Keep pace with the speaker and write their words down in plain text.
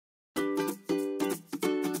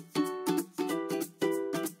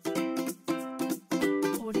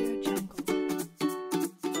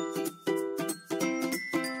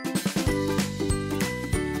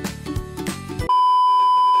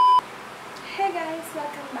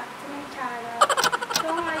Welcome back to my channel.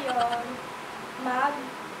 So ngayon,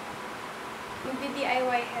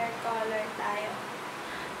 mag-DIY hair color tayo.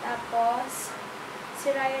 Tapos,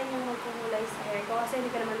 si Ryan yung magkukulay sa hair ko kasi hindi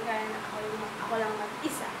ko naman kaya na ako lang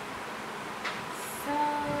mag-isa. So,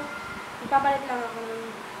 ipapalit lang ako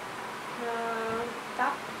ng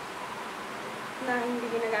top na hindi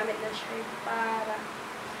ginagamit na shirt para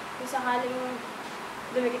kung sakaling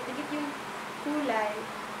dumikit-dikit yung kulay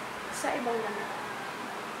sa ibang laman.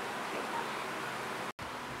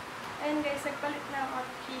 Ayun guys, nagpalit na ako ng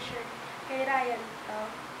t-shirt kay Ryan to.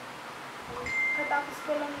 Katapos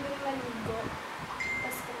ko lang din maligo.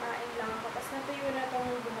 Tapos kumain lang ako. Tapos natuyo na itong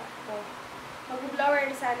buhok ko. Mag-blower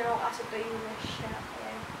sana ako kasi tuyo na siya.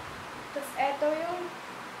 Ayan. Tapos eto yung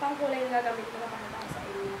pangkulay na gagamit ko na para sa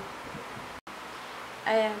inyo.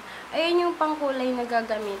 Ayan. Ayan yung pangkulay na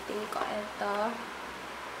gagamitin ko. Eto.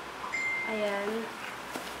 Ayan.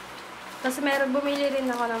 Tapos bumili rin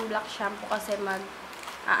ako ng black shampoo kasi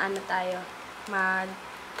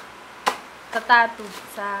tattoo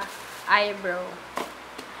sa eyebrow.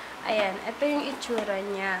 Ayan, ito yung itsura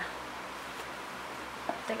niya.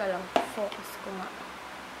 Teka lang, focus ko nga.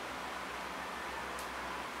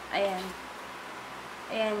 Ayan.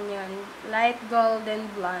 Ayan yun. Light golden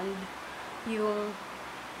blonde yung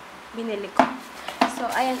binili ko. So,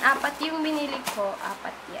 ayan, 4 yung binili ko.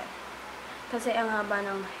 4 yan. Kasi ang haba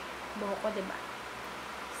ng buhok ko, diba?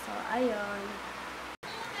 So, ayun.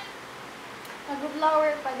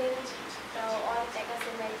 Nag-blower pa din ito. Onte kasi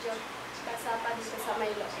medyo basa pa dito sa may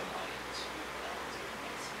loob.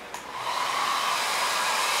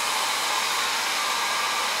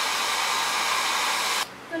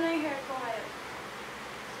 Ito na yung hair ko ngayon.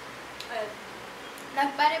 Ayun.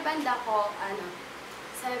 Nagpareband ako,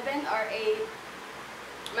 7 or 8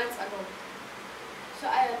 months ago. So,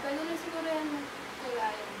 ayun. Pwede na siguro yan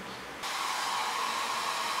magkulayan.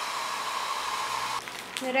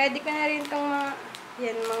 Ready ko na rin itong mga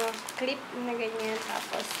clip na ganyan.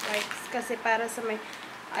 Tapos, wipes kasi para sa may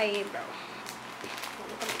eyebrow.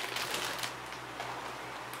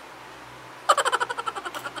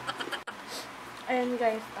 Ayan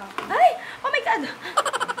guys. Oh. Ay! Oh my God!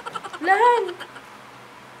 Lahan!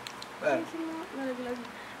 Nalaglag.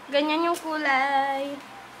 Ganyan yung kulay.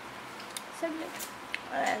 Saglit.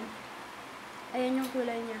 Ayan. Ayan yung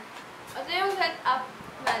kulay niya. Ito yung setup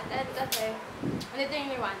natin kasi ganito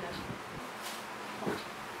yung liwanag.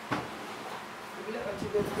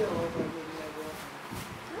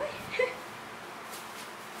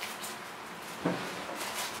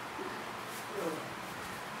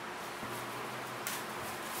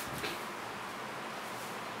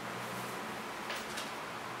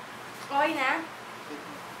 Okay na?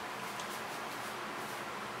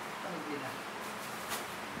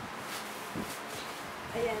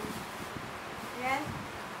 Ayan. Ayan.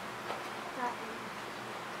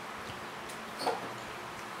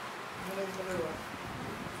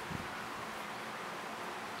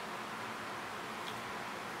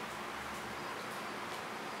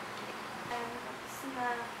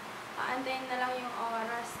 Aantayin na lang yung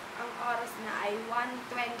oras. Ang oras na ay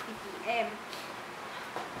 1:20 PM.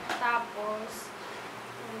 Tapos,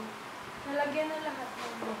 nalagyan na lahat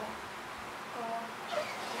ng buhok ko.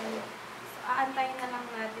 So, aantayin na lang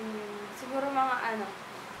natin yung, siguro mga 1.5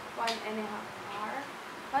 hour.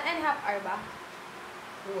 1.5 hour ba?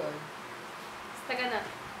 Basta ganun.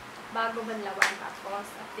 Bago banlawan. Tapos,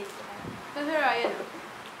 update ko na. Ito si Ryan.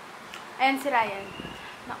 Ayan si Ryan.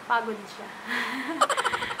 Nakapagod siya.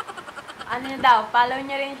 Ano niya daw, follow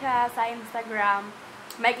niya rin siya sa Instagram.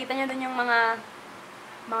 Makikita niya dun yung mga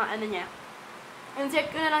ano niya. Insert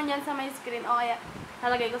ko na lang yan sa my screen o kaya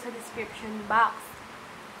nalagay ko sa description box.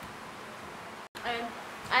 Ayun.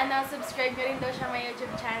 Subscribe niyo rin daw siya, may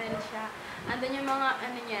YouTube channel siya. Andun yung mga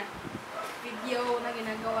niya, video na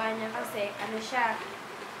ginagawa niya kasi siya,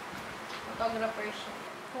 photographer siya.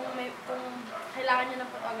 Kung kailangan niya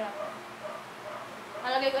ng photographer.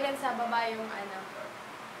 Nalagay ko rin sa baba yung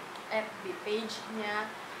FB page niya,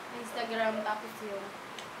 Instagram, tapos yung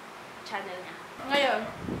channel niya. Ngayon,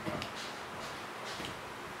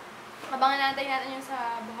 abangan natin yung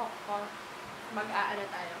sa buhok ko.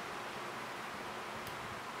 Tayo.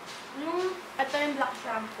 Ito yung black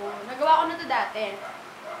shampoo. Nagawa ko na to dati.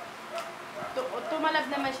 Tumalab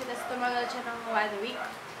naman siya, tapos tumagal siya ng 1 week.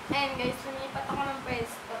 And guys, lumipat ako ng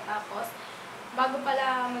pwesto. Tapos, bago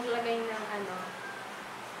pala maglagay ng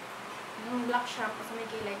yung black shampoo sa may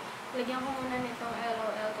kilay, lagyan ko muna nitong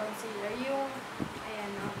LOL concealer.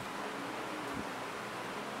 Ayan o.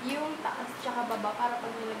 Yung taas tsaka baba para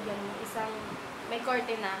pag nilagyan mo, may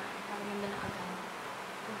korte na. Parang ganda na agad.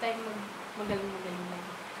 Huwag tayong magaling lang.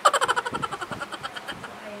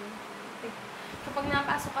 pag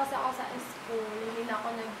napasok kasi ako sa school, hindi na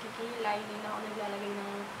ako nagkikilay, hindi na ako naglalagay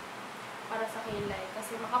ng para sa kilay.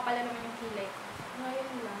 Kasi makapala naman yung kilay ko.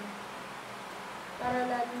 Ngayon lang. Para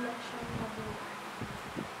lalo lang siyang mabuhay.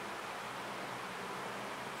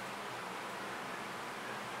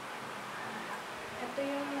 Ito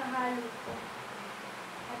yung nahalo ko.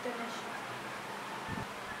 Ito na siya.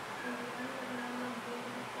 Ayan,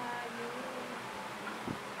 maglalagay tayo.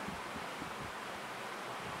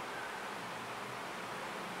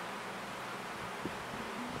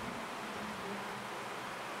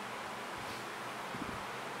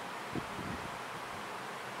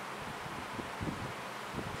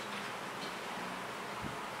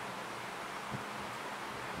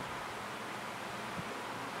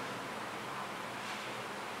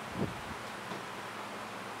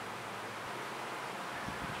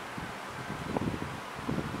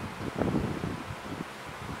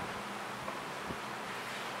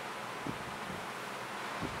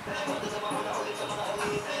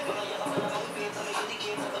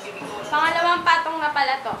 Pangalawang patong na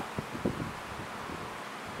pala to.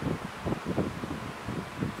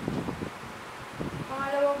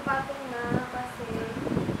 Pangalawang patong na kasi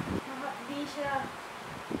di siya.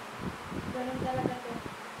 Ganun talaga to.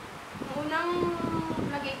 Ang unang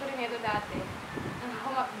lagay ko rin ito dati. Ang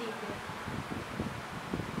humapdi ko.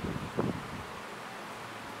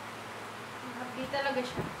 Humapdi talaga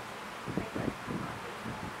siya.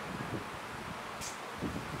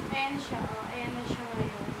 Ayan siya. Oh. Ayan na siya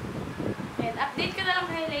ngayon. And update ko na lang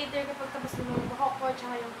kayo later kapag tapos yung buhok ko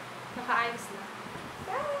tsaka yung naka-ayos na.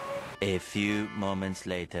 Bye! A few moments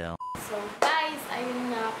later. So guys,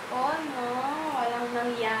 ayun nga po, no? Walang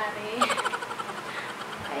nangyari.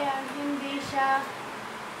 Ayan, hindi siya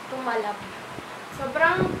tumalab.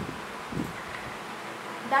 Sobrang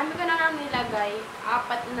dami ko na nga nilagay.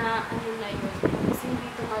 4 na ano na yun. Kasi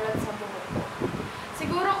hindi tumalab sa buhok ko.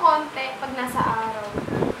 Siguro konti pag nasa araw.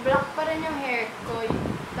 Black pa rin yung hair ko.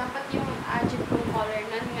 Dapat yung Eyebrow color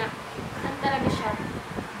nan nga. Ano talaga siya?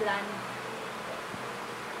 Blonde.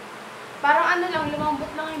 Parang ano lang, lumambot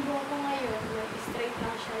lang yung buhok ko ngayon. Straight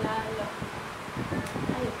lang siya lalo.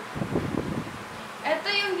 Ayun. Ito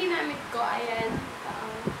yung ginamit ko. Ayan.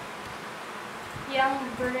 Yung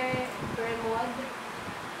Bremod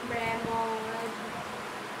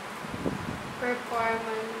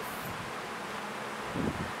Performance.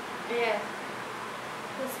 Ayan.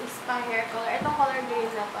 This is pa hair color. Itong color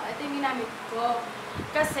green na to. Ito yung ginamit ko.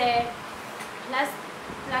 Kasi, last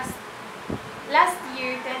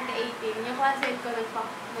year, 2018, yung classmate ko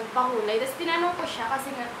nagpakulay. Tapos tinanong ko siya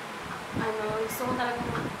kasi nga, gusto ko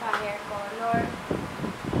talagang magpa-hair color.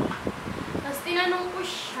 Tapos tinanong ko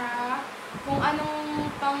siya kung anong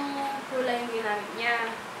pang kulay yung ginamit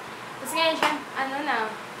niya. Tapos ngayon siya,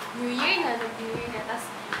 New Year na. Tapos,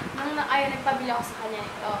 nagpabili ako sa kanya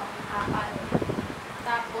ito. Apal.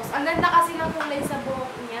 Tapos, ang ganda kasi ng kulay sa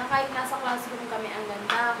buhok niya. Kahit nasa classroom kami, ang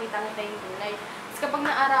ganda. Kita-kita yung kulay. Tapos kapag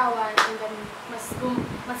naarawan, ang ganda,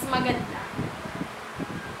 mas maganda.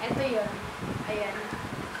 Ito yun. Ayan.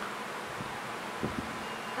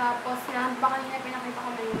 Tapos, baka kanina pinakita ko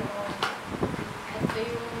na yung loob. Ito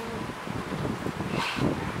yung...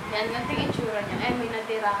 Yan, ganito yung itsura niya. May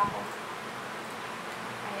natira ako.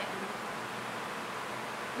 Ayan.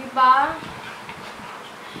 Diba?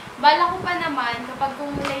 Bala ko pa naman, kapag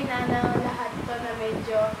kumulay na lahat to na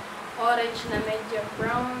medyo orange na medyo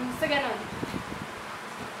brown, so ganun.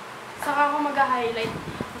 Saka ako mag-highlight.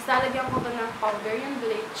 Tapos lalagyan ko to ng powder, yung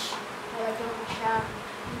bleach. Lalagyan ko siya.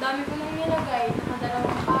 Ang dami ko nang nilagay.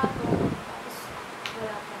 Nakadalawang patong. Tapos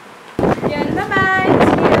wala pa. Yan, bye-bye!